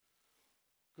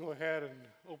Go ahead and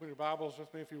open your Bibles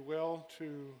with me, if you will,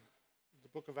 to the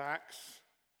book of Acts.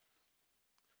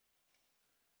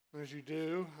 As you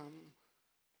do,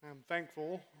 I'm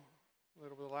thankful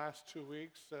that over the last 2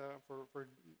 weeks for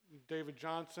David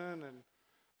Johnson and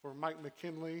for Mike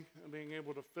McKinley being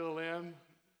able to fill in,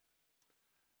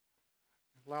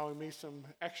 allowing me some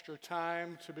extra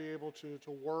time to be able to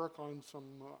work on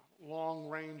some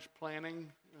long-range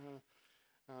planning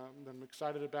that I'm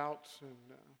excited about, and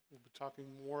we'll be talking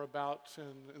more about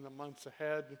in the months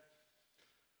ahead.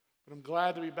 But I'm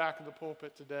glad to be back in the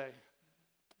pulpit today.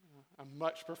 I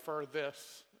much prefer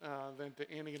this than to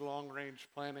any long-range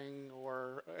planning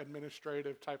or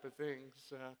administrative type of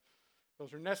things.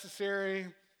 Those are necessary.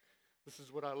 This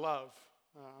is what I love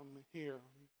here.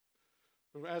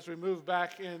 As we move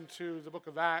back into the book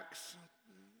of Acts,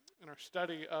 in our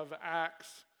study of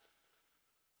Acts,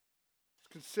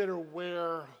 consider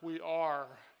where we are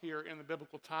here in the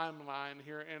biblical timeline,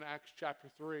 here in Acts chapter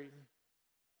 3.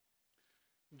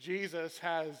 Jesus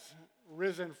has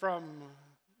risen from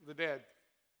the dead.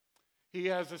 He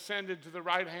has ascended to the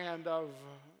right hand of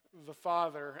the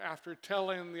Father after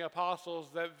telling the apostles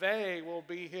that they will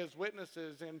be his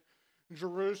witnesses in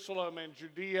Jerusalem and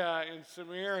Judea and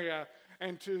Samaria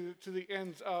and to the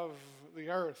ends of the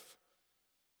earth.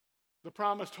 The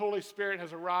promised Holy Spirit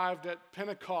has arrived at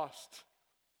Pentecost.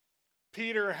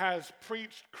 Peter has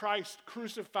preached Christ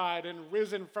crucified and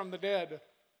risen from the dead,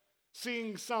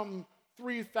 seeing some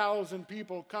 3,000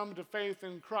 people come to faith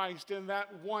in Christ in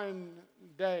that one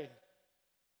day.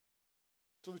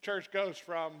 So the church goes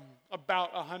from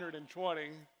about 120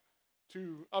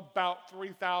 to about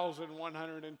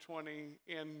 3,120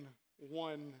 in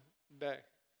one day.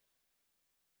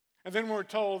 And then we're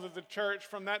told that the church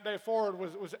from that day forward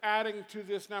was adding to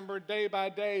this number day by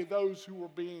day those who were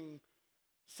being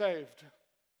saved.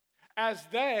 As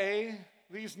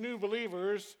these new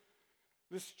believers,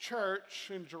 this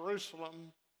church in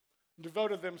Jerusalem,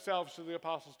 devoted themselves to the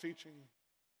apostles' teaching,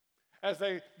 as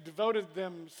they devoted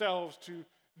themselves to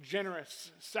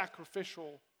generous,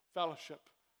 sacrificial fellowship,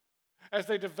 as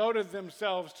they devoted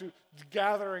themselves to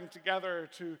gathering together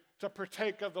to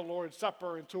partake of the Lord's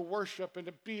Supper and to worship and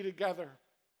to be together,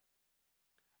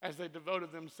 as they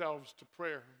devoted themselves to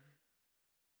prayer.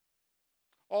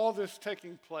 All this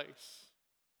taking place,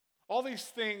 all these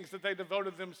things that they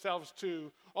devoted themselves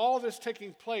to, all this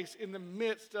taking place in the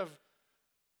midst of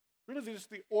really just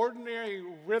the ordinary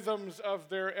rhythms of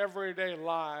their everyday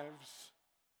lives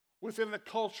within the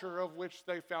culture of which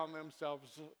they found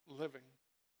themselves living.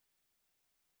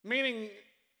 Meaning,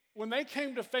 when they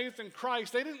came to faith in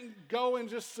Christ, they didn't go and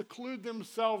just seclude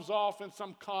themselves off in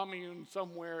some commune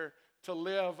somewhere to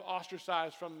live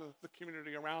ostracized from the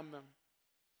community around them.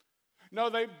 No,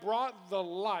 they brought the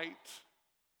light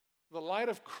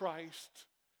of Christ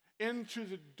into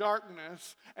the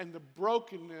darkness and the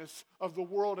brokenness of the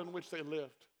world in which they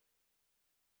lived.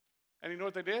 And you know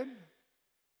what they did?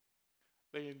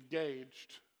 They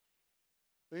engaged.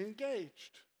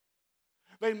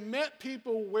 They met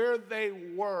people where they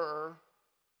were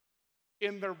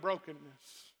in their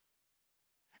brokenness.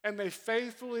 And they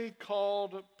faithfully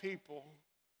called people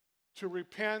to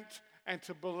repent and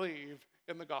to believe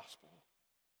in the gospel.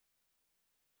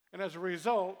 And as a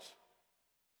result,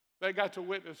 they got to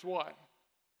witness what?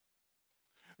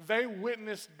 They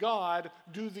witnessed God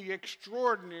do the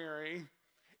extraordinary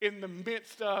in the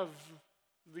midst of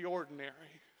the ordinary.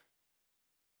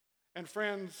 And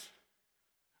friends,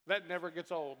 that never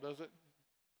gets old, does it?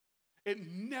 It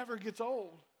never gets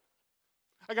old.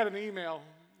 I got an email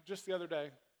just the other day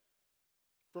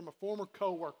from a former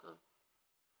coworker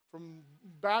from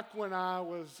back when I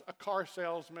was a car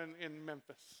salesman in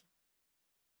Memphis.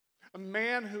 A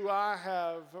man who I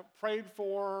have prayed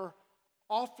for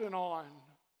off and on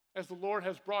as the Lord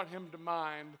has brought him to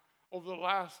mind over the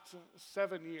last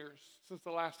 7 years since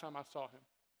the last time I saw him.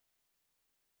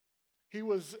 He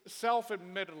was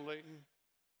self-admittedly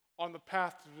on the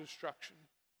path to destruction.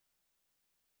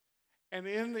 And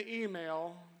in the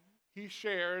email, he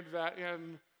shared that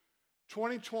in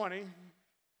 2020,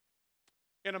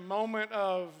 in a moment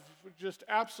of just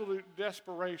absolute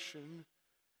desperation,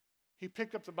 he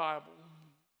picked up the Bible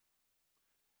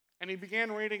and he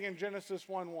began reading in Genesis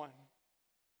 1:1.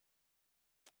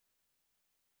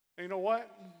 And you know what?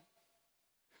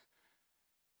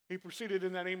 He proceeded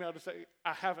in that email to say,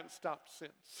 I haven't stopped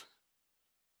since.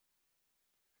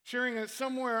 Sharing that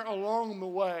somewhere along the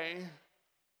way,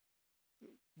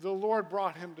 the Lord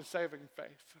brought him to saving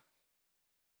faith.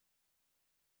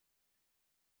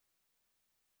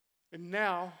 And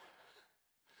now,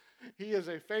 he is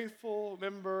a faithful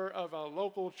member of a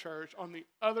local church on the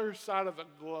other side of the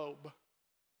globe,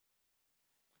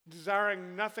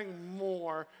 desiring nothing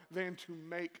more than to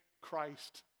make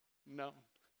Christ known.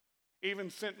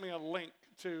 Even sent me a link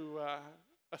to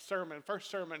a sermon, first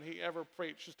sermon he ever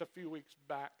preached just a few weeks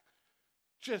back,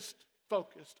 just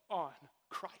focused on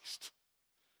Christ.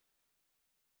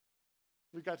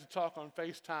 We got to talk on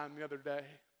FaceTime the other day.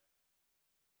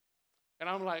 And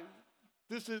I'm like,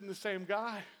 this isn't the same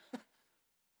guy.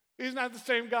 He's not the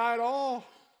same guy at all.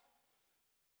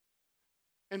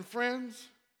 And friends,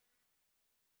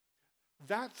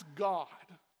 that's God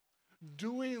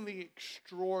doing the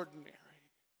extraordinary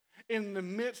in the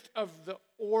midst of the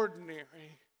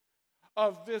ordinary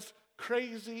of this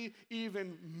crazy,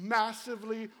 even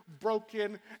massively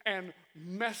broken and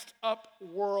messed up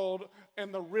world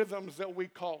and the rhythms that we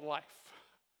call life.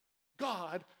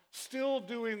 God still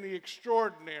doing the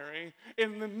extraordinary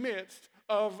in the midst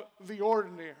of the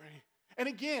ordinary. And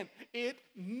again, it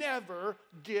never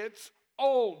gets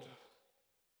old.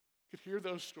 You could hear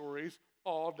those stories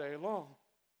all day long.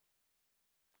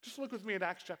 Just look with me at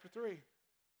Acts chapter 3.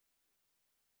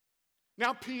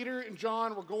 Now Peter and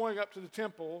John were going up to the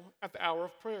temple at the hour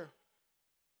of prayer,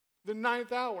 the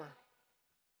 9th hour.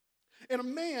 And a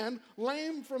man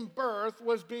lame from birth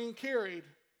was being carried,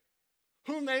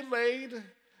 whom they laid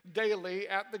daily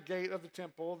at the gate of the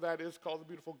temple, that is called the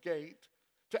Beautiful Gate,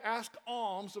 to ask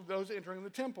alms of those entering the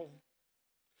temple.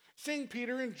 Seeing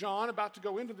Peter and John about to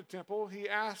go into the temple, he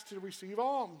asked to receive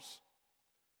alms.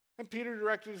 And Peter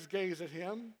directed his gaze at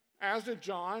him, as did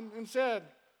John, and said,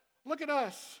 "Look at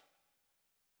us."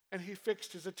 And he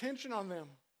fixed his attention on them,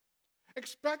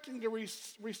 expecting to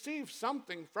receive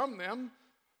something from them.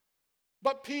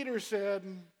 But Peter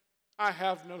said, "I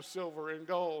have no silver and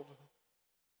gold.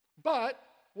 But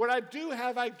what I do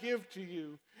have I give to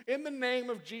you. In the name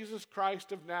of Jesus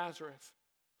Christ of Nazareth,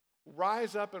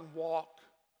 rise up and walk."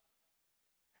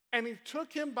 And he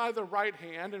took him by the right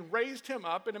hand and raised him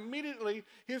up, and immediately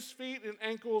his feet and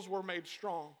ankles were made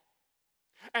strong.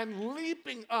 And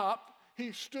leaping up,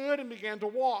 he stood and began to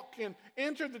walk and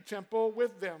entered the temple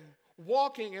with them,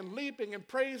 walking and leaping and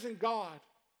praising God.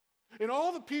 And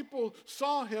all the people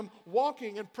saw him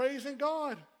walking and praising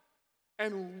God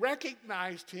and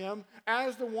recognized him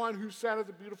as the one who sat at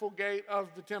the beautiful gate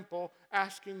of the temple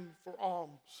asking for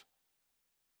alms.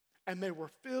 And they were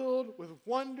filled with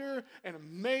wonder and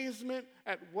amazement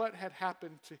at what had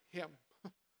happened to him.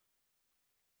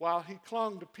 While he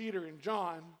clung to Peter and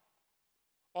John,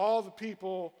 all the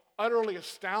people, utterly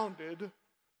astounded,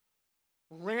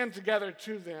 ran together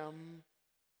to them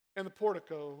in the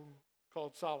portico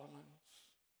called Solomon's.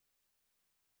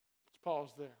 Let's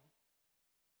pause there.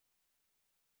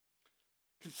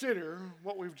 Consider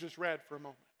what we've just read for a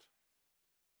moment,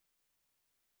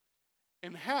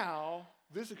 and how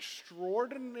this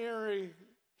extraordinary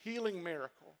healing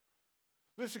miracle,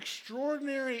 this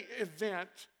extraordinary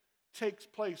event takes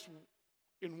place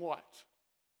in what?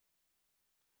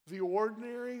 The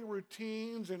ordinary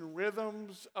routines and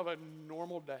rhythms of a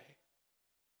normal day,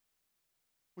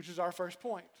 which is our first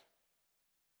point.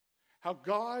 How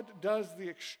God does the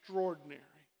extraordinary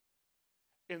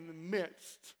in the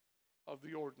midst of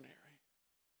the ordinary.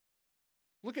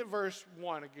 Look at verse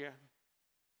 1 again.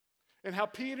 And how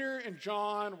Peter and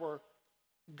John were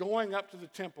going up to the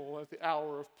temple at the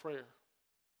hour of prayer.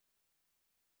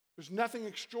 There's nothing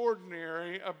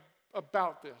extraordinary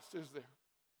about this, is there?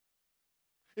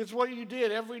 It's what you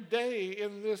did every day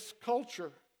in this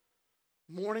culture.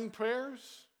 Morning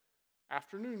prayers,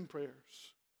 afternoon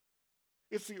prayers.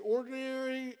 It's the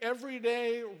ordinary,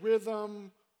 everyday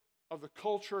rhythm of the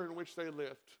culture in which they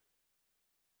lived.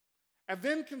 And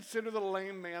then consider the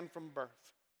lame man from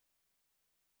birth,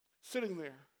 sitting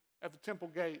there at the temple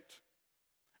gate,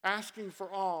 asking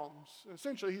for alms.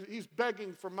 Essentially, he's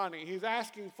begging for money. He's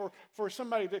asking for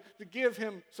somebody to give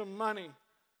him some money.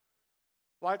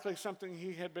 Likely something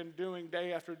he had been doing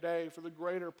day after day for the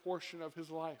greater portion of his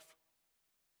life.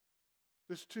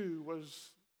 This too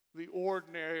was the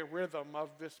ordinary rhythm of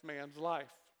this man's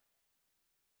life.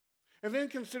 And then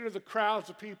consider the crowds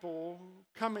of people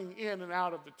coming in and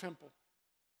out of the temple,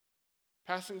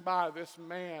 passing by this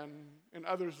man and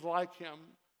others like him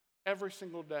every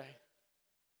single day.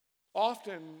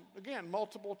 Often, again,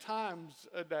 multiple times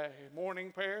a day.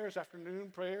 Morning prayers, afternoon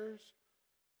prayers.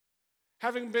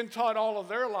 Having been taught all of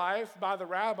their life by the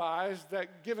rabbis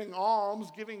that giving alms,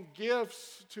 giving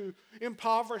gifts to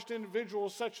impoverished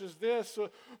individuals such as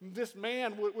this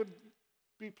man would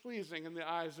be pleasing in the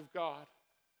eyes of God,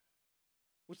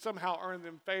 would somehow earn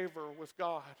them favor with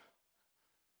God.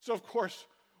 So, of course,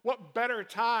 what better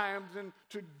time than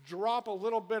to drop a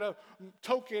little bit of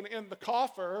token in the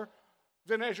coffer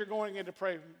than as you're going in to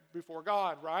pray before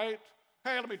God, right?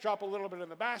 hey, let me drop a little bit in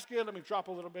the basket, let me drop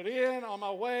a little bit in on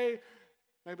my way.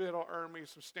 Maybe it'll earn me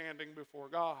some standing before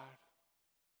God.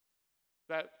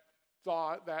 That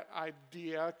thought, that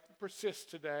idea persists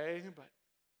today,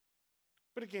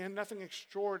 but again, nothing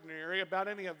extraordinary about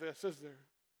any of this, is there?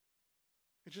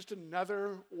 It's just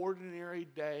another ordinary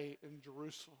day in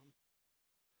Jerusalem.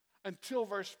 Until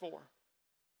verse 4.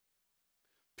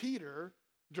 Peter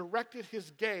directed his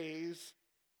gaze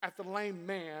at the lame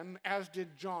man, as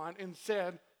did John, and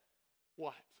said,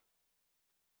 what?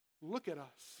 Look at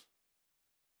us.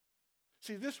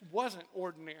 See, this wasn't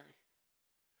ordinary.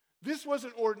 This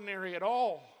wasn't ordinary at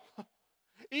all.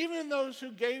 Even those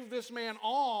who gave this man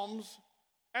alms,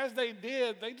 as they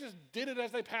just did it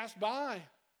as they passed by.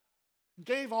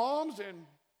 Gave alms and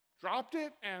dropped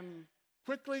it and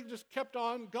quickly just kept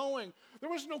on going. There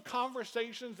was no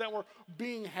conversations that were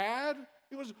being had.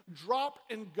 It was drop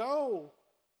and go.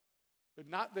 But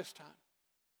not this time.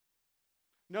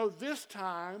 No, this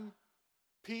time,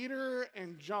 Peter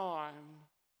and John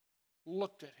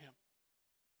looked at him.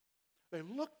 They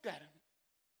looked at him,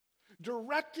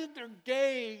 directed their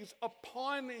gaze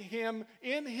upon him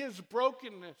in his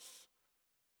brokenness,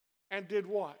 and did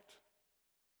what?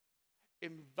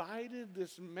 Invited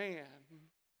this man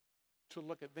to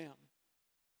look at them.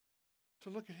 To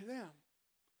look at them.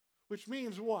 Which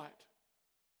means what?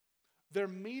 They're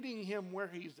meeting him where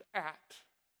he's at.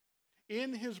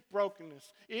 In his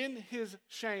brokenness, in his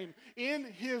shame, in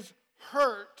his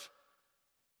hurt,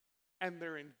 and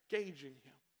they're engaging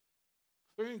him.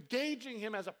 They're engaging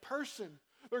him as a person.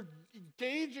 They're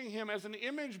engaging him as an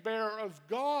image bearer of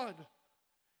God.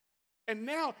 And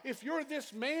now, if you're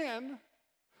this man,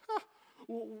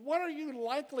 what are you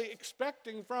likely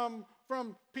expecting from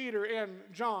Peter and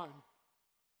John?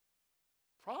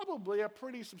 Probably a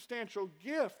pretty substantial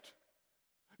gift.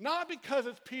 Not because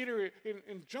it's Peter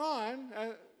and John.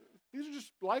 These are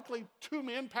just likely two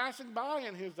men passing by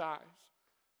in his eyes.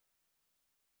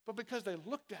 But because they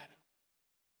looked at him.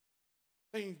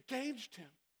 They engaged him.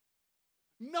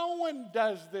 No one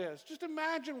does this. Just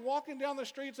imagine walking down the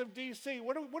streets of D.C.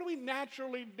 What do we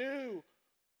naturally do?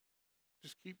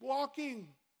 Just keep walking.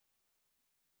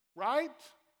 Right?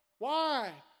 Why?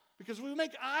 Because we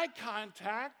make eye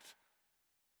contact.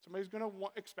 Somebody's going to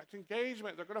expect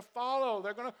engagement. They're going to follow.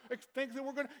 They're going to think that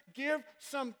we're going to give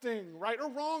something, right or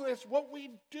wrong. That's what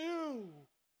we do.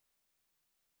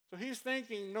 So he's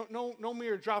thinking, no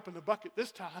mere drop in the bucket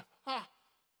this time.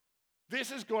 This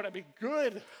is going to be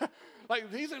good.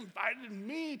 Like he's invited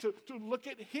me to look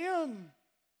at him.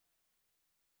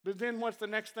 But then what's the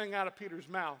next thing out of Peter's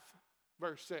mouth?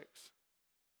 Verse 6.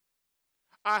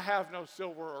 I have no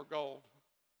silver or gold,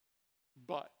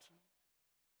 but.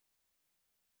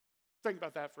 Think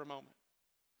about that for a moment.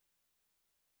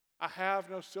 I have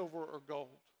no silver or gold.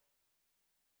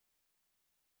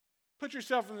 Put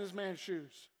yourself in this man's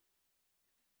shoes.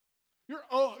 Your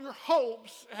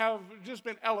hopes have just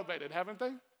been elevated, haven't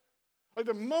they? Like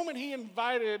the moment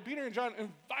Peter and John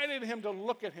invited him to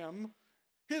look at him,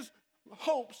 his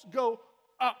hopes go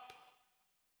up.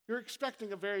 You're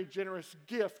expecting a very generous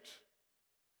gift.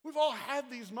 We've all had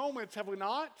these moments, have we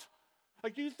not?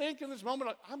 Like you think in this moment,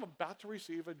 like, I'm about to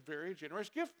receive a very generous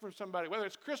gift from somebody, whether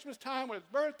it's Christmas time, whether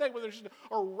it's birthday, whether it's just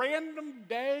a random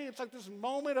day. It's like this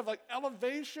moment of like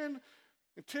elevation,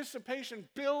 anticipation,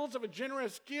 builds of a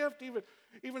generous gift,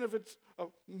 even if it's a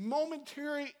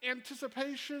momentary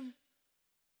anticipation.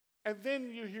 And then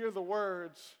you hear the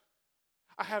words,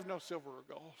 I have no silver or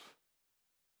gold.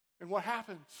 And what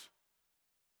happens?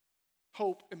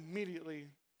 Hope immediately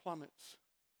plummets.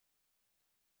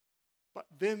 But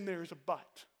then there's a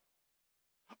but.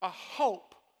 A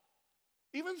hope,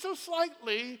 even so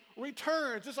slightly,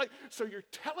 returns. It's like, so you're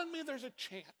telling me there's a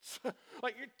chance.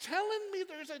 Like you're telling me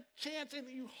there's a chance, and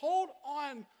you hold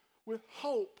on with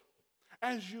hope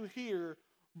as you hear,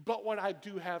 but what I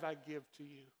do have I give to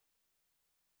you.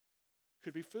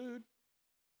 Could be food.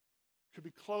 Could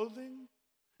be clothing.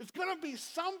 It's going to be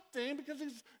something because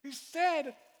he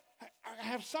said, I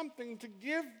have something to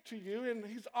give to you, and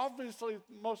he's obviously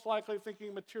most likely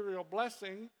thinking material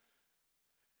blessing.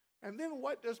 And then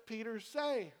what does Peter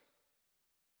say?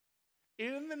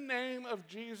 In the name of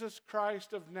Jesus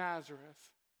Christ of Nazareth,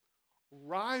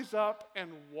 rise up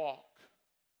and walk.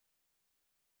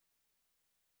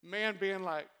 Man being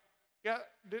like, yeah,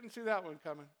 didn't see that one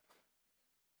coming.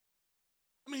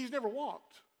 I mean, he's never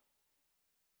walked.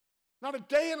 Not a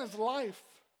day in his life.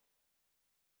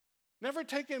 Never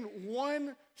taken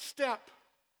one step.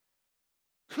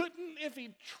 Couldn't if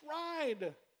he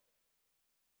tried.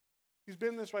 He's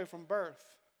been this way from birth.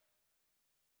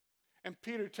 And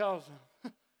Peter tells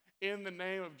him, in the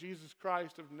name of Jesus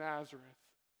Christ of Nazareth,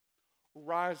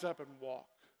 rise up and walk.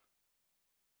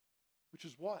 Which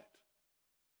is what?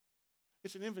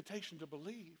 It's an invitation to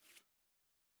believe.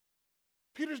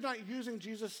 Peter's not using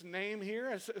Jesus' name here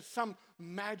as some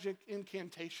magic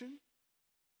incantation.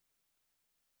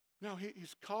 No,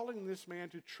 he's calling this man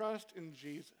to trust in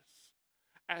Jesus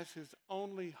as his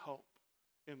only hope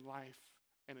in life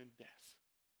and in death.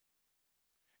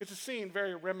 It's a scene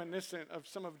very reminiscent of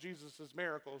some of Jesus'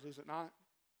 miracles, is it not?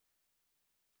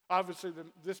 Obviously,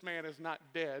 this man is not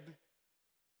dead,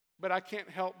 but I can't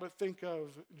help but think of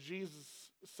Jesus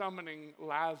summoning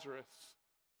Lazarus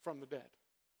from the dead.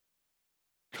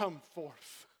 Come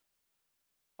forth.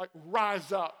 Like,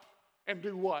 rise up and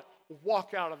do what?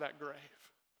 Walk out of that grave.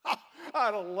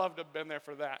 I'd have loved to have been there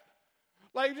for that.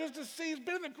 Like, just to see he's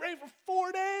been in the grave for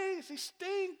 4 days. He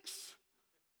stinks.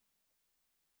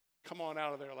 Come on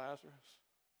out of there, Lazarus.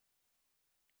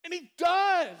 And he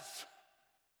does.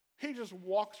 He just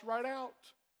walks right out.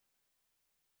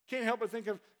 Can't help but think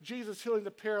of Jesus healing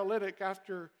the paralytic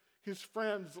after his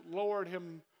friends lowered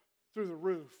him through the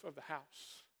roof of the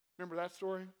house. Remember that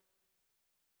story?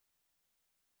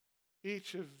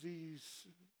 Each of these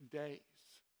days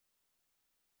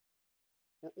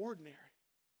were ordinary.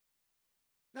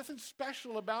 Nothing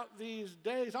special about these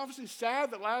days. Obviously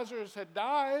sad that Lazarus had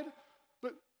died,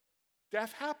 but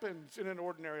death happens in an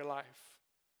ordinary life.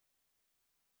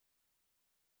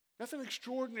 Nothing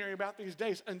extraordinary about these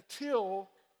days until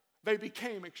they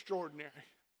became extraordinary.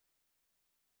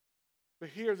 But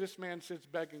here this man sits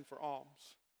begging for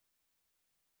alms,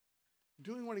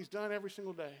 doing what he's done every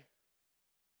single day.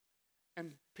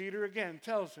 And Peter again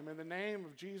tells him, in the name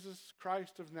of Jesus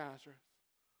Christ of Nazareth,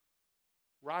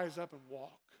 rise up and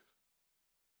walk.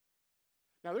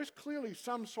 Now there's clearly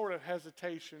some sort of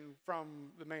hesitation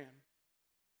from the man.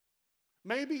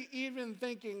 Maybe even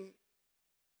thinking,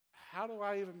 how do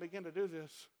I even begin to do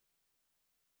this?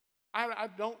 I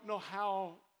don't know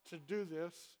how to do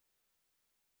this.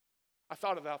 I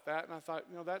thought about that, and I thought,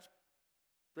 that's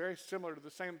very similar to the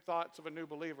same thoughts of a new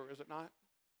believer, is it not?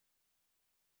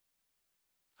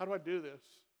 How do I do this?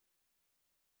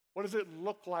 What does it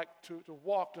look like to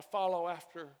walk, to follow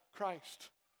after Christ?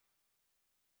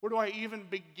 Where do I even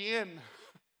begin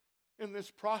in this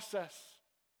process?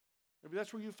 Maybe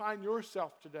that's where you find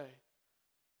yourself today.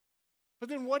 But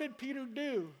then what did Peter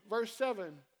do? Verse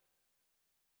 7.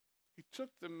 He took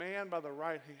the man by the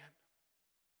right hand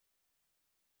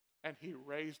and he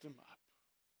raised him up.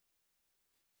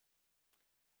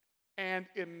 And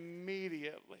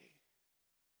immediately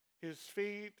his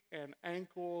feet and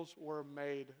ankles were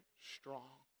made strong.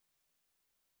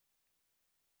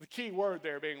 The key word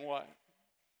there being what?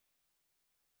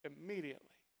 Immediately.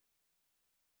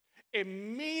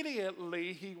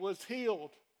 Immediately he was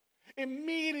healed.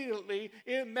 Immediately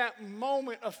in that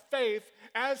moment of faith,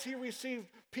 as he received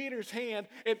Peter's hand,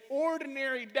 an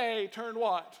ordinary day turned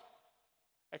what?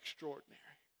 Extraordinary.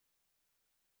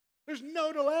 There's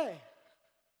no delay.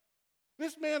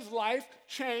 This man's life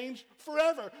changed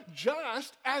forever,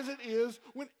 just as it is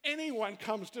when anyone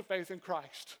comes to faith in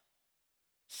Christ.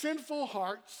 Sinful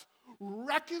hearts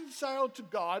reconciled to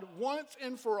God once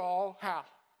and for all, how?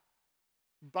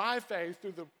 By faith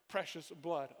through the precious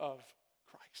blood of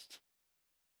Christ.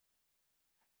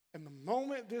 And the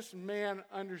moment this man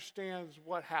understands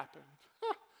what happened,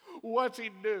 what's he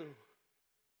do?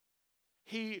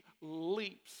 He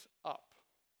leaps up.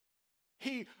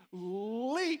 He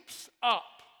leaps up.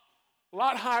 A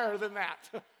lot higher than that.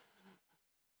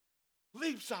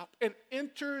 Leaps up and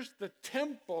enters the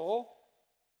temple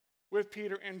with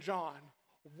Peter and John,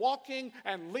 walking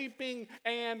and leaping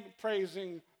and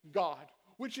praising God,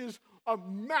 which is a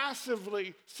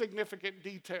massively significant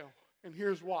detail. And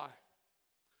here's why.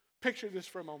 Picture this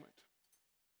for a moment.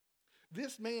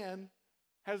 This man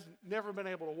has never been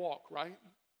able to walk, right?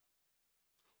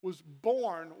 Was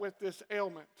born with this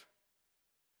ailment.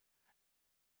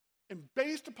 And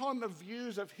based upon the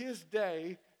views of his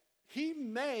day, he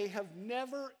may have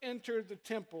never entered the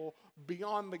temple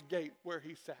beyond the gate where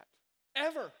he sat,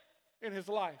 ever in his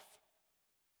life.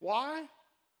 Why?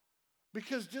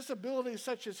 Because disabilities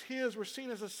such as his were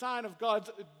seen as a sign of God's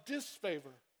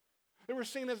disfavor. They were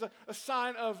seen as a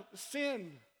sign of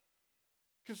sin.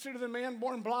 Consider the man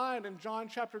born blind in John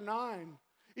chapter 9.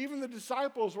 Even the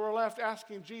disciples were left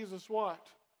asking Jesus what?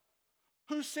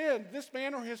 Who sinned, this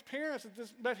man or his parents,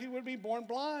 that he would be born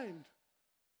blind?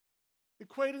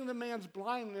 Equating the man's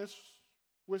blindness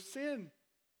with sin.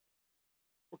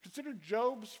 Or consider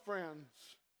Job's friends,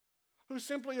 who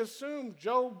simply assumed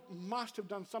Job must have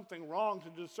done something wrong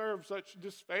to deserve such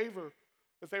disfavor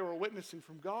that they were witnessing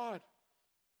from God.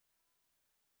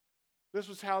 This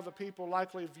was how the people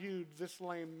likely viewed this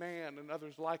lame man and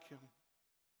others like him.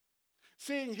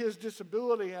 seeing his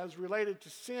disability as related to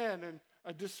sin and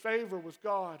a disfavor with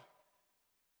God.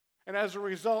 And as a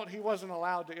result, he wasn't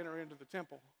allowed to enter into the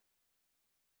temple.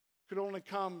 Could only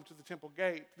come to the temple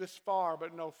gate this far,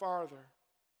 but no farther.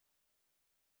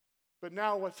 But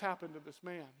now what's happened to this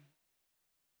man?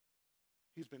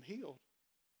 He's been healed.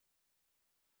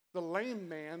 The lame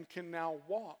man can now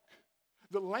walk.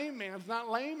 The lame man's not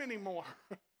lame anymore.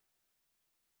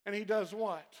 And he does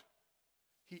what?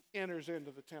 He enters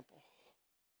into the temple,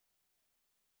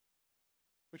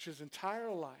 which his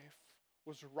entire life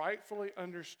was rightfully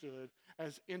understood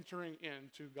as entering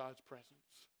into God's presence.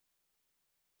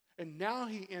 And now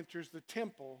he enters the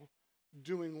temple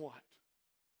doing what?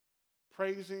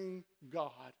 Praising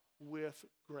God with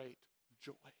great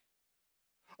joy.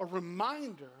 A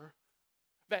reminder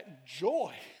that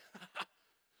joy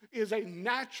is a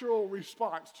natural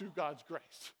response to God's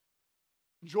grace.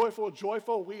 Joyful,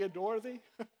 joyful, we adore thee.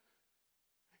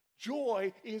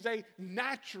 Joy is a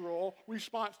natural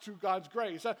response to God's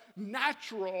grace, a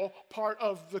natural part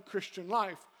of the Christian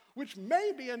life, which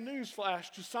may be a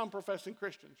newsflash to some professing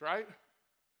Christians, right?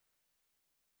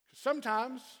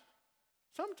 Sometimes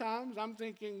I'm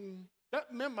thinking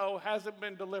that memo hasn't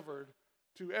been delivered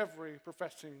to every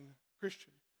professing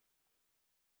Christian.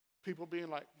 People being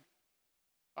like,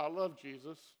 I love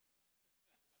Jesus.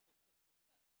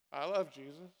 I love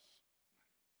Jesus.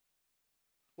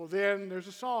 Well, then there's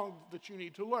a song that you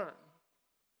need to learn.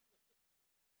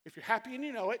 If you're happy and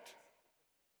you know it,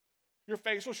 your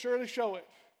face will surely show it.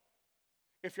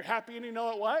 If you're happy and you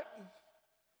know it, what?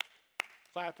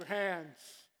 Clap your hands.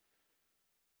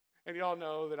 And y'all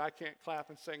know that I can't clap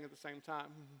and sing at the same time.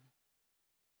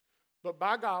 But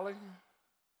by golly,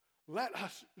 let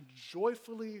us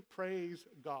joyfully praise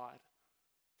God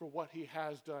for what he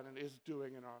has done and is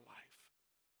doing in our life.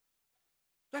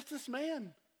 That's this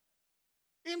man.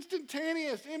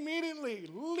 Instantaneous, immediately,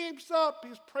 leaps up.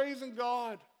 He's praising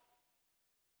God.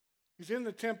 He's in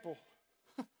the temple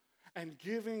and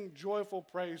giving joyful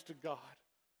praise to God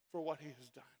for what he has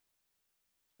done.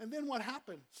 And then what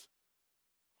happens?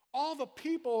 All the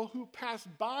people who passed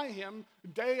by him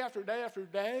day after day after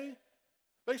day,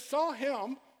 they saw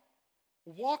him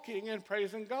walking and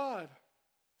praising God.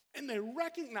 And they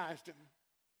recognized him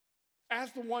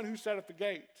as the one who sat at the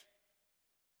gate,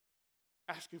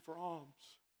 asking for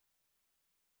alms.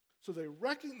 So they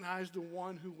recognized the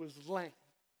one who was lame,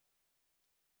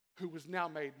 who was now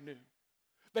made new.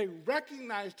 They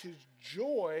recognized his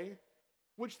joy,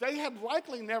 which they had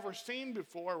likely never seen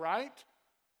before, right?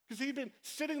 Because he'd been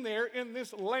sitting there in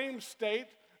this lame state,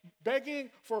 begging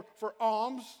for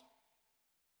alms.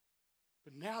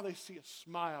 But now they see a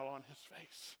smile on his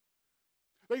face.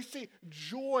 They see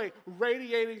joy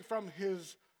radiating from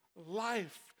his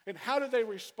life. And how do they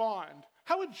respond?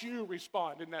 How would you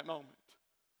respond in that moment?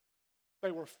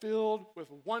 They were filled with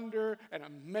wonder and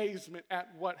amazement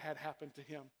at what had happened to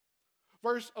him.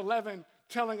 Verse 11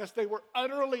 telling us they were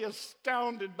utterly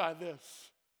astounded by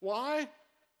this. Why?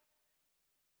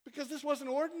 Because this wasn't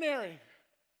ordinary.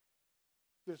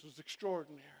 This was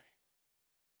extraordinary.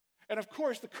 And of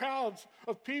course, the crowds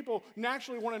of people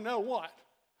naturally want to know what?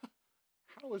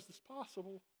 How is this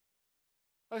possible?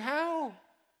 Like how?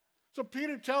 So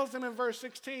Peter tells them in verse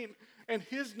 16, and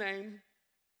his name,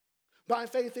 by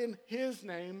faith in his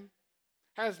name,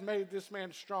 has made this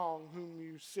man strong, whom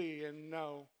you see and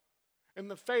know.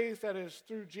 And the faith that is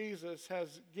through Jesus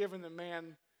has given the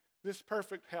man this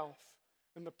perfect health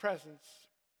in the presence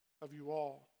of you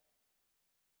all.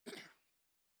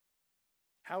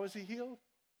 How is he healed?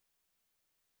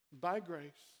 By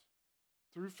grace,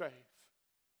 through faith,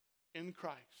 in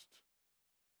Christ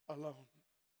alone.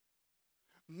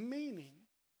 Meaning,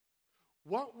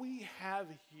 what we have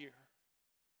here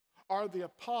are the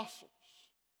apostles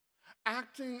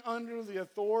acting under the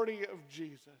authority of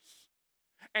Jesus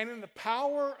and in the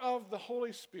power of the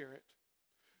Holy Spirit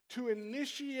to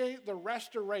initiate the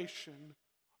restoration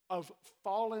of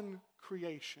fallen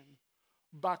creation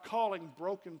by calling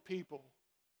broken people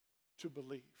to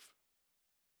believe.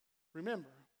 Remember,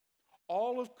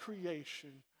 all of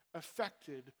creation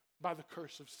affected by the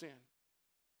curse of sin.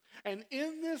 And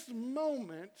in this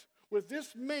moment, with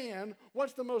this man,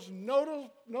 what's the most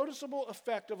noticeable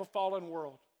effect of a fallen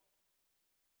world?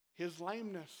 His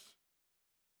lameness.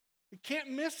 You can't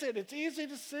miss it. It's easy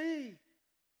to see.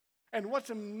 And what's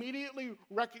immediately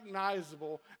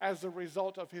recognizable as a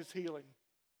result of his healing?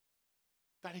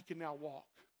 That he can now walk.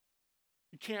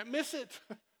 You can't miss it.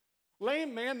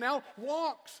 Lame man now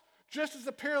walks. Just as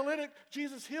the paralytic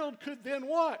Jesus healed could then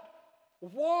what?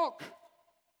 Walk.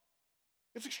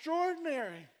 It's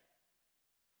extraordinary.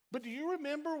 But do you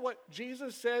remember what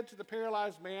Jesus said to the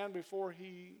paralyzed man before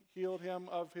he healed him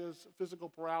of his physical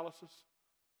paralysis?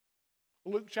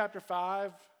 Luke chapter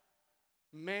 5,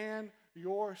 man,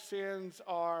 your sins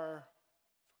are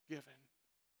forgiven.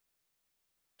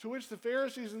 To which the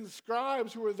Pharisees and the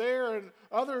scribes who were there and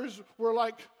others were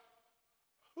like,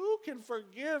 who can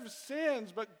forgive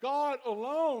sins but God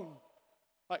alone?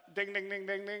 Like, ding, ding, ding,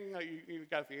 ding, ding. You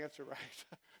got the answer right.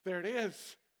 There it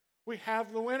is. We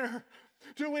have the winner.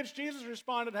 To which Jesus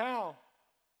responded, how?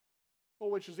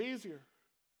 Well, which is easier?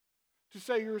 To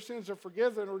say your sins are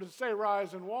forgiven or to say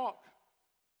rise and walk?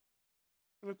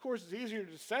 And of course, it's easier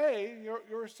to say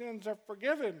your sins are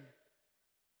forgiven.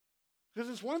 Because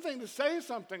it's one thing to say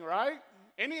something, right?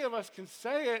 Any of us can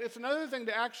say it. It's another thing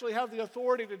to actually have the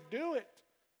authority to do it.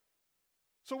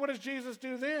 So what does Jesus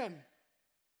do then?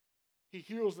 He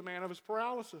heals the man of his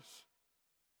paralysis.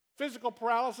 Physical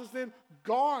paralysis then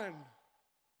gone,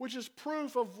 which is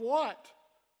proof of what?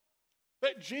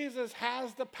 That Jesus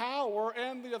has the power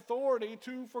and the authority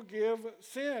to forgive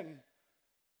sin.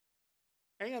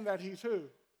 And that he's who?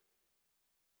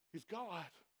 He's God.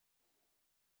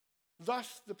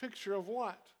 Thus the picture of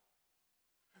what?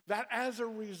 That as a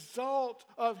result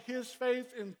of his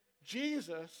faith in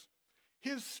Jesus,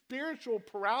 his spiritual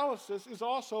paralysis is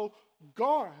also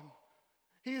gone.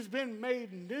 He's been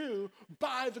made new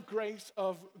by the grace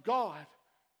of God.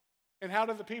 And how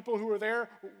did the people who were there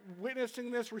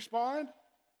witnessing this respond?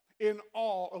 In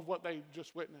awe of what they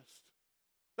just witnessed.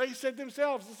 They said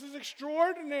themselves, this is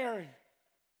extraordinary.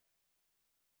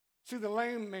 See, the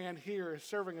lame man here is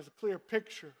serving as a clear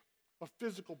picture of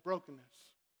physical brokenness,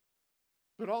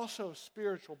 but also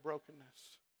spiritual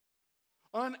brokenness.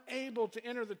 Unable to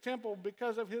enter the temple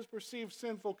because of his perceived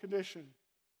sinful condition,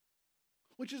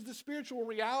 which is the spiritual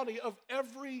reality of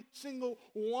every single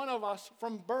one of us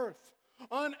from birth.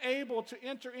 Unable to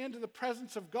enter into the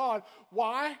presence of God.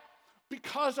 Why?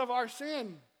 Because of our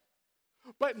sin.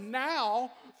 But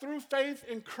now, through faith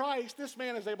in Christ, this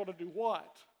man is able to do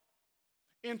what?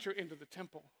 Enter into the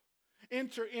temple.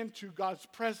 Enter into God's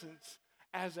presence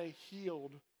as a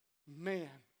healed man.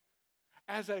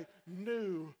 As a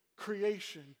new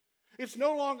creation. It's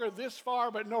no longer this far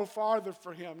but no farther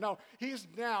for him. No, he's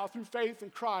now, through faith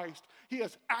in Christ, he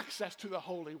has access to the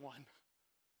Holy One.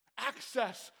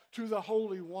 Access to the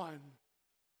Holy One.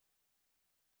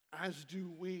 As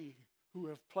do we who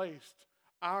have placed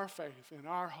our faith and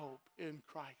our hope in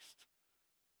Christ.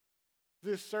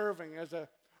 This serving as a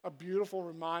beautiful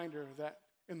reminder that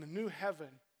in the new heaven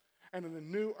and in the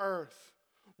new earth,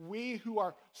 we who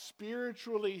are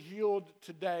spiritually healed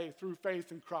today through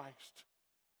faith in Christ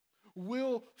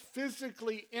will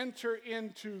physically enter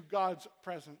into God's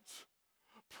presence,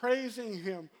 praising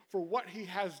him for what he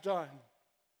has done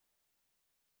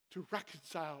to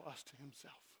reconcile us to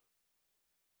himself.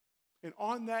 And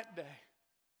on that day,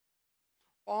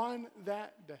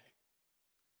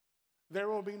 there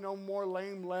will be no more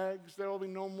lame legs, there will be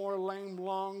no more lame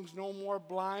lungs, no more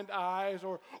blind eyes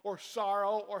or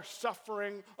sorrow or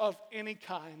suffering of any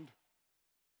kind.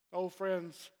 Oh,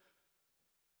 friends,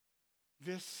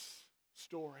 this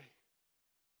story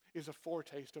is a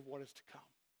foretaste of what is to come.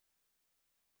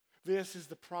 This is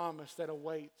the promise that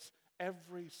awaits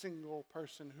every single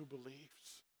person who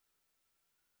believes.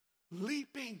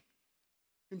 Leaping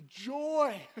in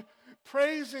joy,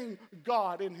 praising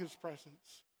God in his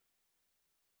presence.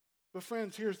 But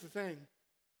friends, here's the thing.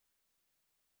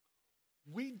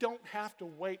 We don't have to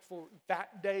wait for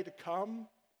that day to come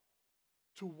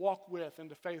to walk with and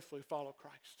to faithfully follow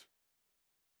Christ.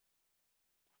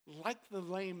 Like the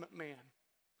lame man,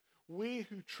 we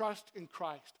who trust in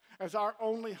Christ as our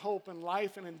only hope in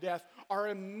life and in death are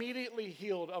immediately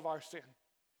healed of our sin,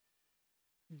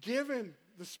 given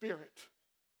the Spirit,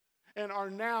 and are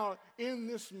now in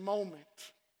this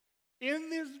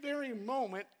very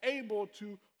moment, able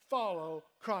to follow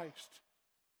Christ.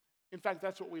 In fact,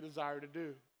 that's what we desire to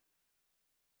do.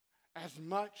 As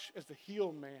much as the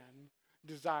healed man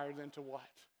desired then to what?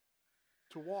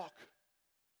 To walk.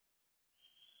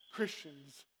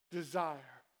 Christians desire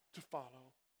to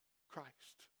follow Christ.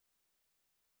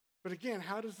 But again,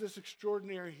 how does this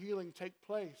extraordinary healing take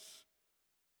place?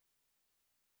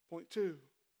 Point 2.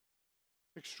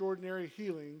 Extraordinary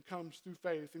healing comes through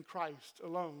faith in Christ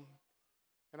alone.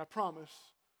 And I promise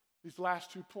these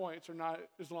last 2 points are not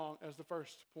as long as the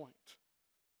first point.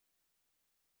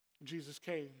 Jesus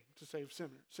came to save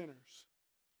sinners.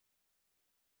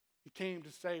 He came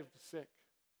to save the sick,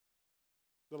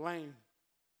 the lame,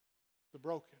 the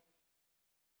broken.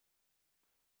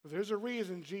 But there's a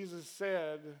reason Jesus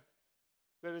said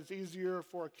that it's easier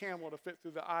for a camel to fit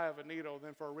through the eye of a needle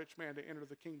than for a rich man to enter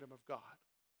the kingdom of God.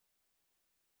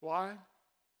 Why?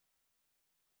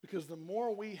 Because the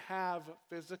more we have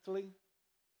physically,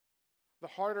 the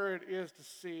harder it is to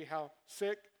see how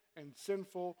sick and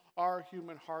sinful our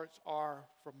human hearts are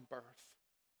from birth.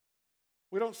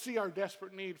 We don't see our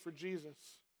desperate need for Jesus.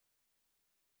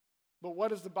 But what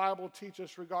does the Bible teach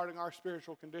us regarding our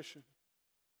spiritual condition?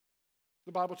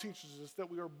 The Bible teaches us that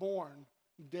we are born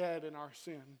dead in our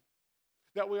sin,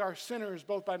 that we are sinners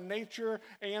both by nature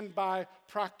and by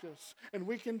practice, and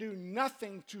we can do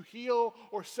nothing to heal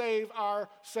or save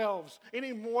ourselves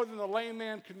any more than the lame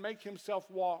man can make himself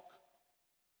walk.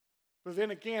 But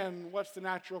then again, what's the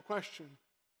natural question?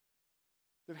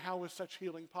 Then how is such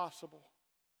healing possible?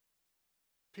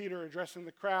 Peter, addressing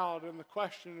the crowd and the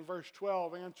question in verse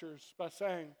 12, answers by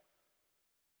saying,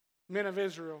 "Men of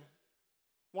Israel,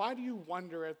 why do you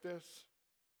wonder at this?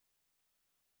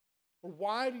 Or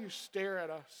why do you stare at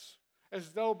us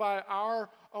as though by our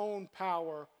own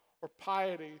power or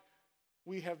piety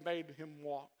we have made him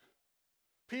walk?"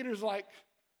 Peter's like,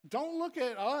 don't look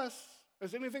at us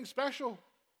as anything special.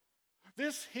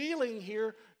 This healing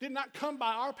here did not come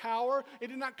by our power. It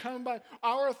did not come by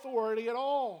our authority at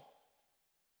all.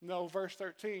 No, verse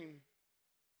 13.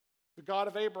 The God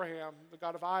of Abraham, the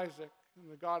God of Isaac,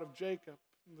 and the God of Jacob,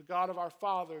 and the God of our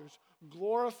fathers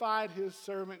glorified his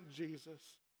servant Jesus,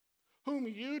 whom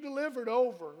you delivered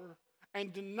over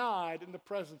and denied in the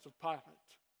presence of Pilate.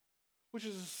 Which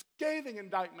is a scathing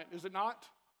indictment, is it not?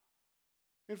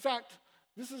 In fact,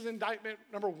 this is indictment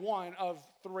number 1 of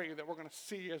 3 that we're going to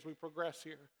see as we progress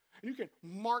here. And you can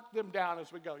mark them down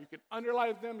as we go. You can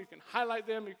underline them, you can highlight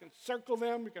them, you can circle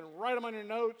them, you can write them on your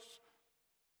notes.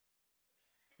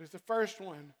 There's the first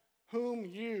one, whom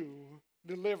you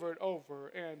delivered over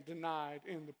and denied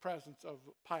in the presence of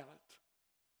Pilate.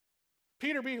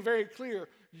 Peter being very clear,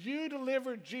 you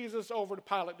delivered Jesus over to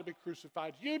Pilate to be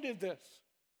crucified. You did this.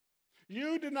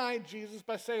 You denied Jesus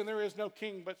by saying there is no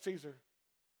king but Caesar.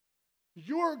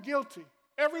 You're guilty,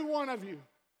 every one of you.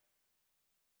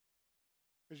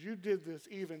 Because you did this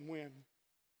even when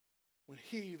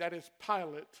he, that is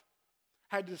Pilate,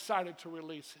 had decided to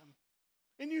release him.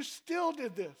 And you still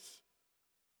did this.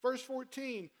 Verse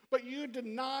 14, but you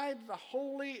denied the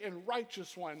holy and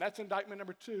righteous one. That's indictment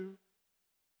number 2.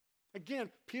 Again,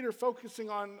 Peter focusing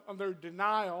on their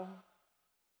denial,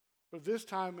 but this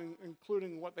time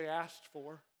including what they asked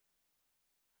for,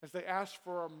 as they asked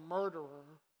for a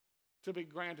murderer to be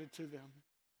granted to them,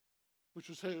 which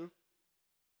was who?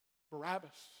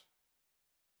 Barabbas.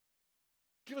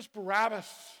 Give us Barabbas.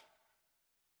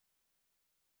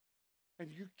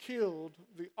 And you killed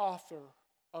the author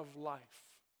of life.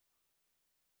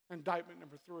 Indictment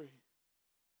number 3.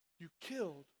 You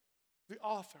killed the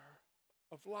author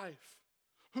of life,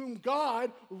 whom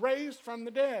God raised from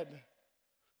the dead.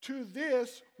 To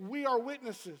this we are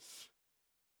witnesses.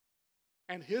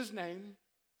 And his name,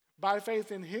 by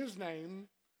faith in his name,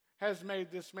 has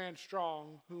made this man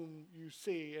strong, whom you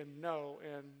see and know.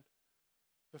 And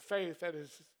the faith that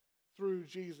is through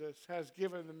Jesus has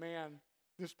given the man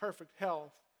this perfect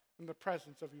health in the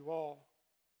presence of you all.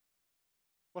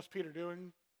 What's Peter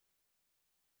doing?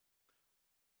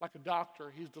 Like a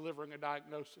doctor, he's delivering a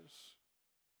diagnosis.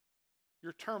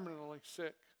 You're terminally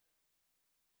sick.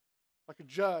 Like a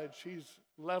judge, he's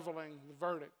leveling the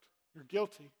verdict. You're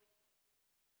guilty.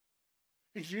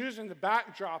 He's using the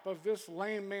backdrop of this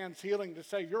lame man's healing to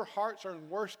say your hearts are in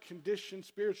worse condition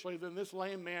spiritually than this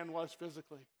lame man was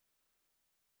physically.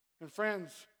 And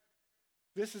friends,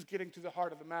 this is getting to the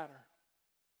heart of the matter.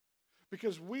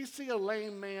 Because we see a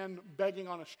lame man begging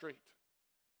on a street.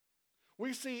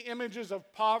 We see images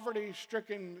of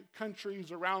poverty-stricken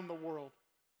countries around the world.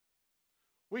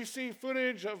 We see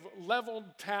footage of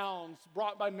leveled towns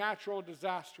brought by natural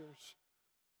disasters.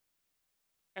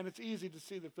 And it's easy to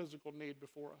see the physical need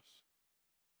before us.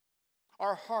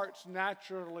 Our hearts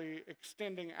naturally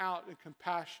extending out in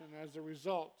compassion as a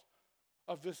result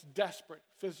of this desperate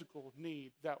physical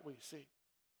need that we see.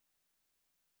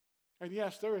 And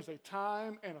yes, there is a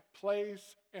time and a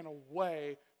place and a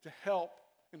way to help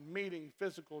in meeting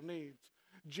physical needs.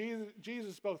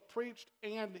 Jesus both preached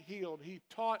and healed. He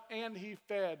taught and he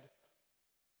fed.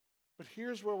 But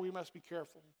here's where we must be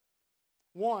careful.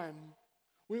 One,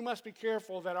 we must be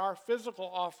careful that our physical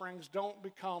offerings don't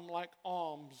become like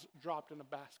alms dropped in a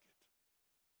basket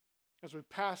as we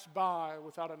pass by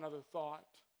without another thought.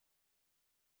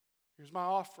 Here's my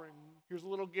offering. Here's a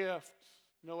little gift.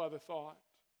 No other thought.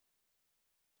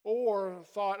 Or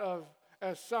thought of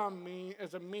as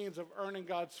a means of earning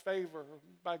God's favor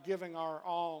by giving our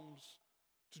alms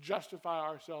to justify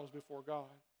ourselves before God,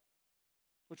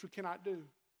 which we cannot do.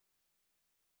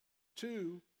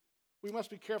 Two, We must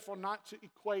be careful not to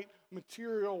equate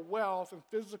material wealth and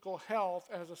physical health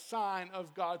as a sign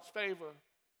of God's favor.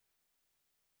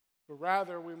 But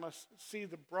rather, we must see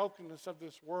the brokenness of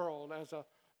this world as a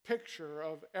picture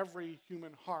of every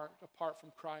human heart apart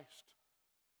from Christ.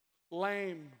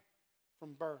 Lame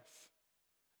from birth,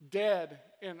 dead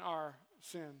in our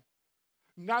sin.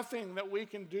 Nothing that we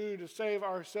can do to save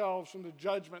ourselves from the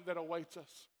judgment that awaits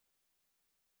us.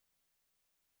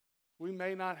 We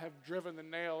may not have driven the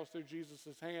nails through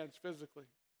Jesus' hands physically,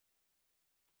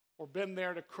 or been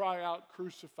there to cry out,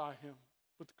 "Crucify him,"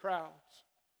 with the crowds.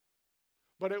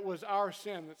 But it was our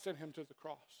sin that sent him to the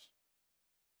cross.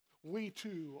 We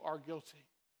too are guilty.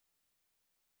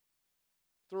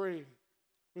 3,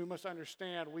 we must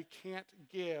understand we can't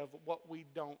give what we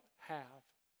don't have.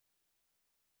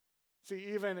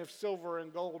 See, even if silver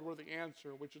and gold were the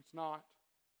answer, which it's not,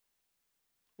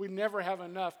 we'd never have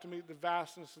enough to meet the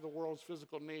vastness of the world's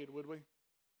physical need, would we?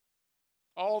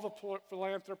 All the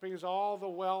philanthropies, all the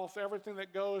wealth, everything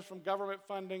that goes from government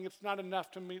funding, it's not enough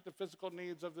to meet the physical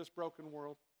needs of this broken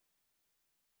world.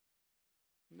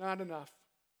 Not enough.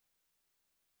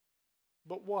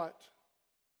 But what,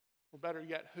 or better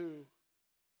yet, who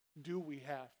do we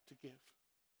have to give?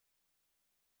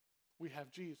 We have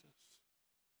Jesus,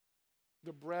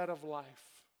 the bread of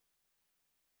life.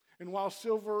 And while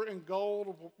silver and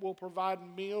gold will provide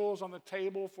meals on the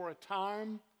table for a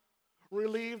time,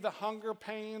 relieve the hunger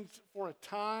pains for a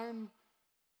time,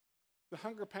 the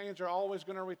hunger pains are always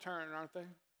going to return, aren't they?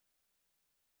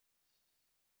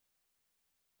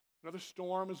 Another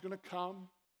storm is going to come.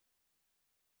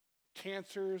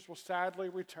 Cancers will sadly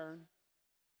return.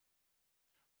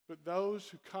 But those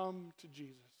who come to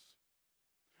Jesus,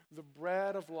 the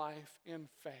bread of life in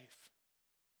faith,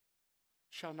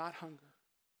 shall not hunger,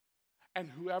 and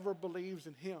whoever believes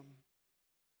in him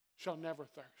shall never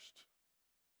thirst.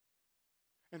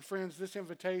 And friends, this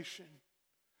invitation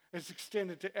is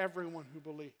extended to everyone who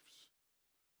believes,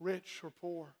 rich or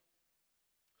poor.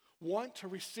 Want to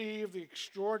receive the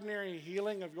extraordinary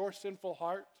healing of your sinful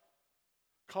heart?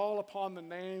 Call upon the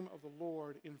name of the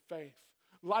Lord in faith,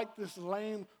 like this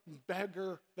lame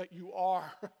beggar that you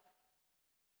are,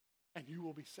 and you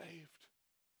will be saved.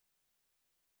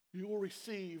 You will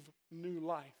receive new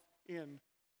life in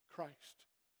Christ.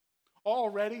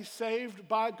 Already saved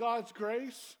by God's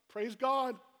grace, praise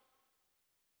God.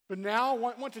 But now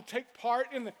want to take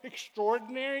part in the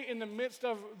extraordinary in the midst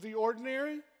of the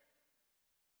ordinary?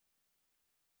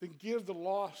 Then give the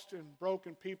lost and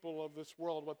broken people of this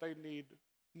world what they need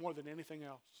more than anything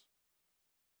else.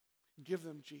 Give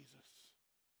them Jesus.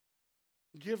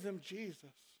 Give them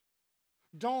Jesus.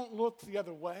 Don't look the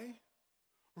other way.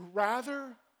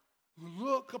 Rather,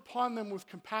 look upon them with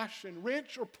compassion,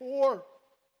 rich or poor,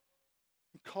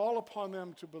 and call upon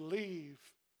them to believe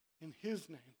in his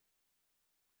name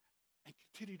and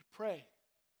continue to pray.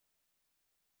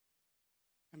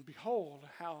 And behold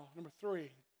how, number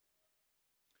 3,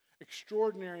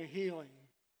 extraordinary healing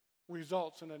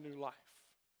results in a new life.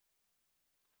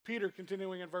 Peter,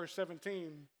 continuing in verse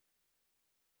 17,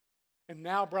 "And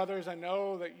now, brothers, I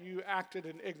know that you acted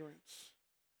in ignorance,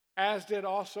 as did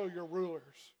also your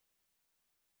rulers."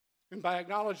 And by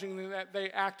acknowledging that they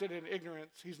acted in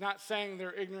ignorance, he's not saying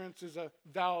their ignorance is a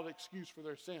valid excuse for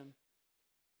their sin.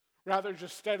 Rather,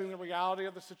 just stating the reality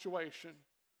of the situation.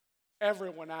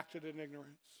 Everyone acted in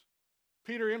ignorance.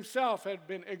 Peter himself had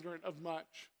been ignorant of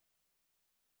much.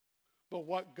 But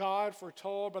what God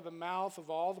foretold by the mouth of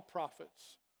all the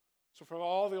prophets, so from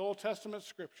all the Old Testament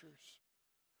scriptures,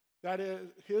 that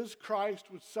is, his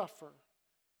Christ would suffer,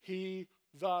 he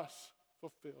thus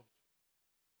fulfilled.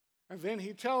 And then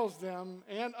he tells them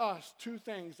and us 2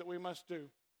 things that we must do,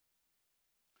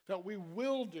 that we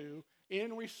will do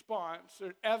in response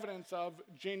or evidence of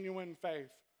genuine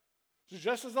faith. So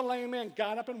just as the lame man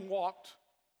got up and walked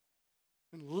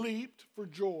and leaped for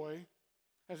joy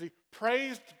as he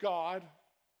praised God,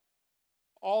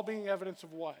 all being evidence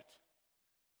of what?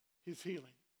 His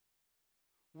healing.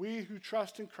 We who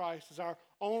trust in Christ as our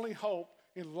only hope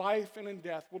in life and in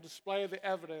death will display the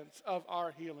evidence of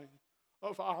our healing,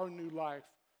 of our new life,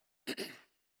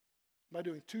 by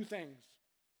doing 2 things.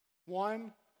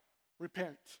 1,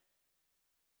 repent.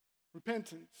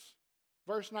 Repentance.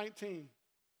 Verse 19.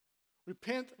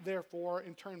 "Repent, therefore,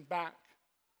 and turn back,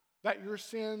 that your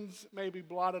sins may be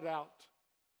blotted out,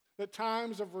 that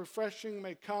times of refreshing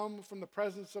may come from the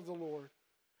presence of the Lord,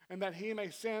 and that he may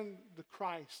send the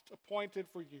Christ appointed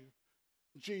for you,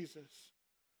 Jesus,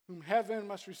 whom heaven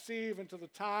must receive until the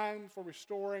time for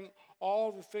restoring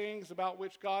all the things about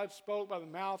which God spoke by the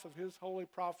mouth of his holy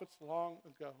prophets long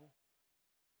ago."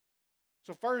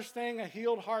 So first thing a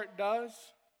healed heart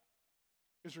does,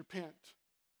 is repent.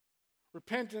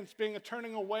 Repentance being a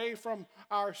turning away from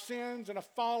our sins and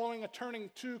a turning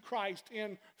to Christ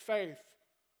in faith.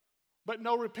 But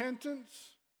no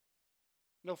repentance,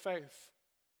 no faith.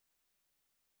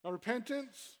 No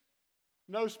repentance,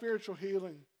 no spiritual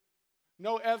healing,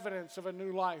 no evidence of a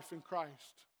new life in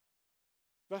Christ.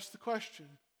 That's the question.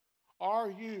 Are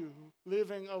you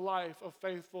living a life of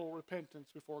faithful repentance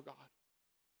before God?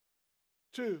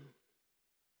 2,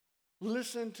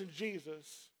 listen to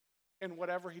Jesus in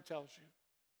whatever he tells you.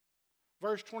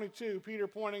 Verse 22, Peter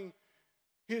pointing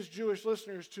his Jewish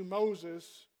listeners to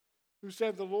Moses, who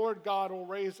said, "The Lord God will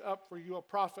raise up for you a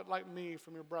prophet like me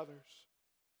from your brothers."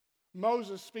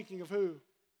 Moses speaking of who?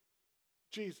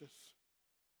 Jesus.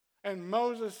 And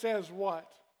Moses says what?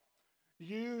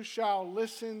 You shall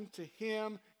listen to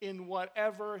him in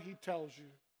whatever he tells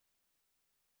you.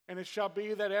 And it shall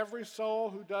be that every soul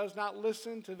who does not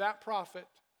listen to that prophet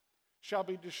shall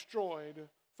be destroyed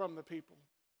from the people.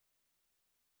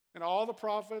 And all the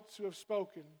prophets who have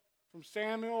spoken, from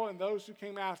Samuel and those who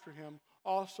came after him,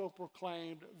 also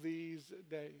proclaimed these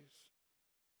days.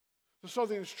 So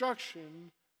the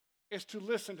instruction is to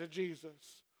listen to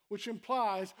Jesus, which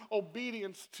implies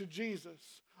obedience to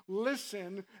Jesus.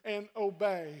 Listen and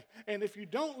obey. And if you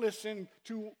don't listen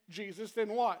to Jesus, then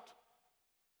what?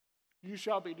 You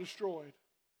shall be destroyed.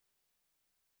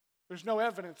 There's no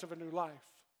evidence of a new life.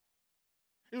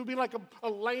 It would be like a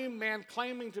lame man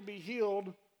claiming to be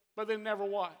healed, but then never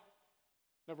what?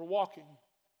 Never walking,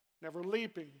 never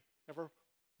leaping, never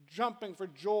jumping for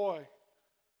joy.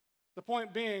 The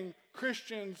point being,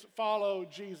 Christians follow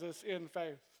Jesus in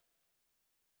faith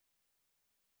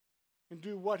and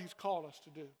do what he's called us to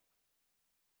do.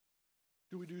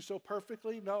 Do we do so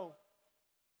perfectly? No.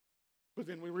 But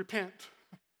then we repent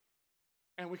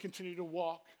and we continue to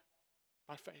walk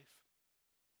by faith.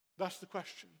 That's the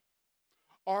question.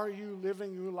 Are you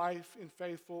living your life in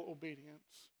faithful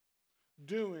obedience,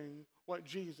 doing what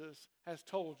Jesus has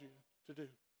told you to do?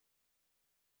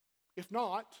 If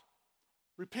not,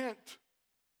 repent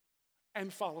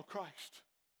and follow Christ.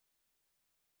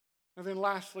 And then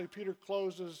lastly, Peter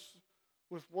closes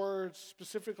with words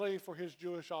specifically for his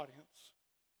Jewish audience.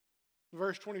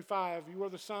 Verse 25, you are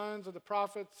the sons of the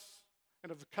prophets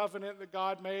and of the covenant that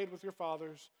God made with your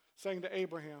fathers, saying to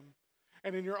Abraham,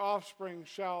 and in your offspring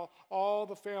shall all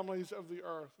the families of the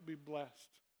earth be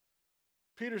blessed.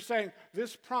 Peter's saying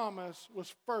this promise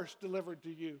was first delivered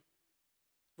to you.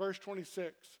 Verse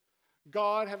 26,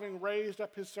 God, having raised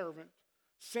up his servant,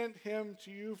 sent him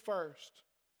to you first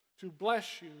to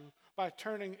bless you by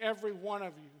turning every one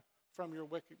of you from your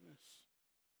wickedness.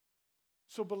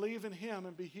 So believe in him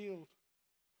and be healed.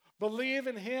 Believe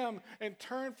in him and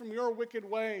turn from your wicked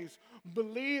ways.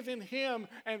 Believe in him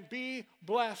and be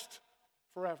blessed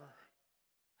forever.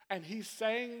 And he's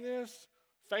saying this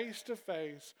face to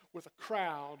face with a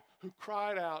crowd who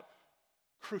cried out,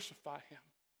 crucify him.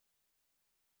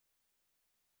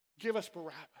 Give us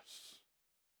Barabbas.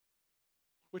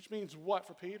 Which means what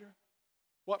for Peter?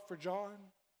 What for John?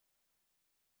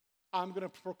 I'm going to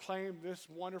proclaim this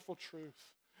wonderful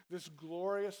truth, this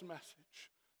glorious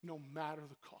message, no matter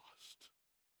the cost.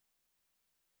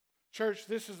 Church,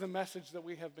 this is the message that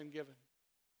we have been given.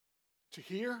 To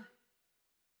hear,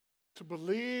 to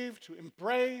believe, to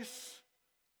embrace,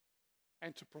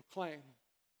 and to proclaim.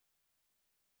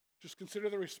 Just consider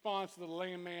the response of the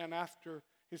lame man after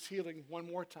his healing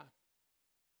one more time.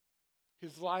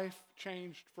 His life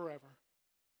changed forever.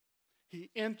 He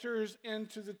enters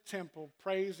into the temple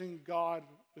praising God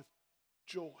with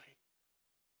joy.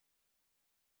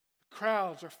 The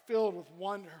crowds are filled with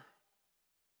wonder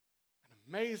and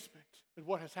amazement at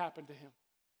what has happened to him.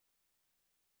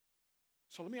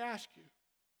 So let me ask you,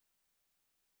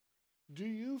 do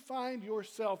you find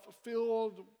yourself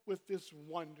filled with this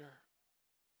wonder,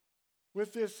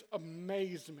 with this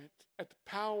amazement at the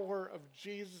power of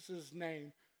Jesus'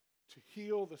 name to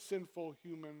heal the sinful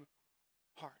human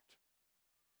heart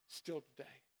still today?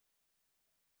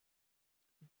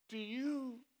 Do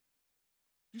you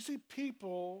see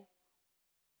people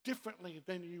differently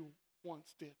than you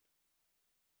once did?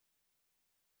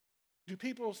 Do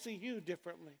people see you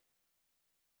differently?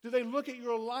 Do they look at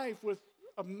your life with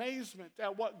amazement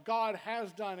at what God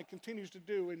has done and continues to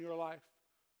do in your life?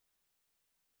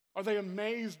 Are they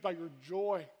amazed by your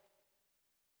joy?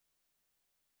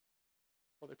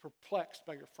 Or are they perplexed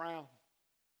by your frown?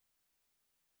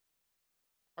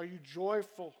 Are you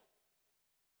joyful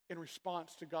in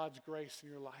response to God's grace in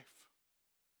your life?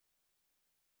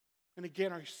 And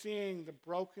again, are you seeing the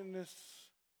brokenness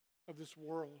of this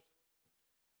world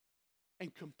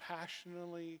and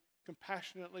compassionately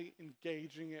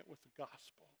engaging it with the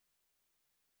gospel?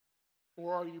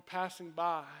 Or are you passing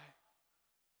by,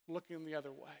 looking the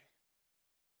other way?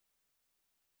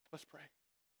 Let's pray.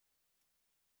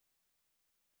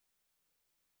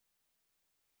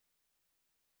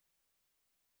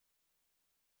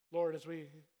 Lord, as we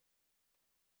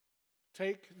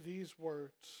take these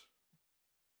words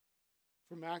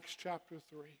from Acts chapter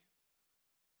 3,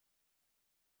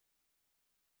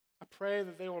 I pray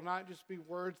that they will not just be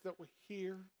words that we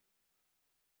hear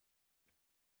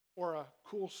or a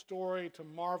cool story to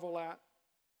marvel at,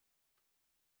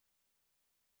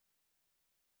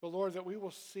 but Lord, that we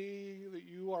will see that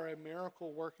you are a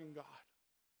miracle working God.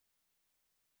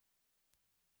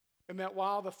 And that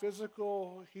while the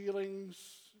physical healings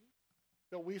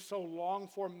that we so long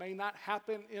for may not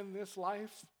happen in this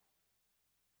life,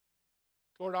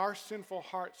 Lord, our sinful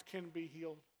hearts can be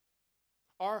healed.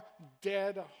 Our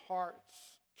dead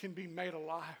hearts can be made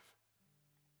alive.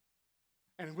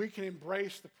 And we can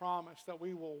embrace the promise that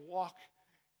we will walk,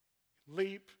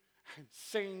 leap, and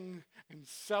sing and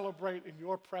celebrate in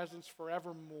your presence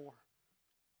forevermore.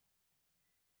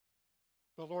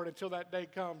 But Lord, until that day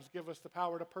comes, give us the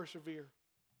power to persevere.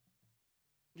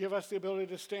 Give us the ability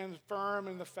to stand firm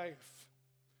in the faith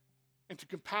and to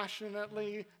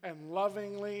compassionately and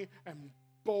lovingly and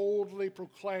boldly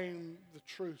proclaim the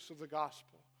truths of the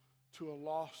gospel to a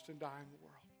lost and dying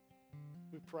world.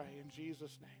 We pray in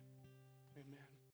Jesus' name. Amen.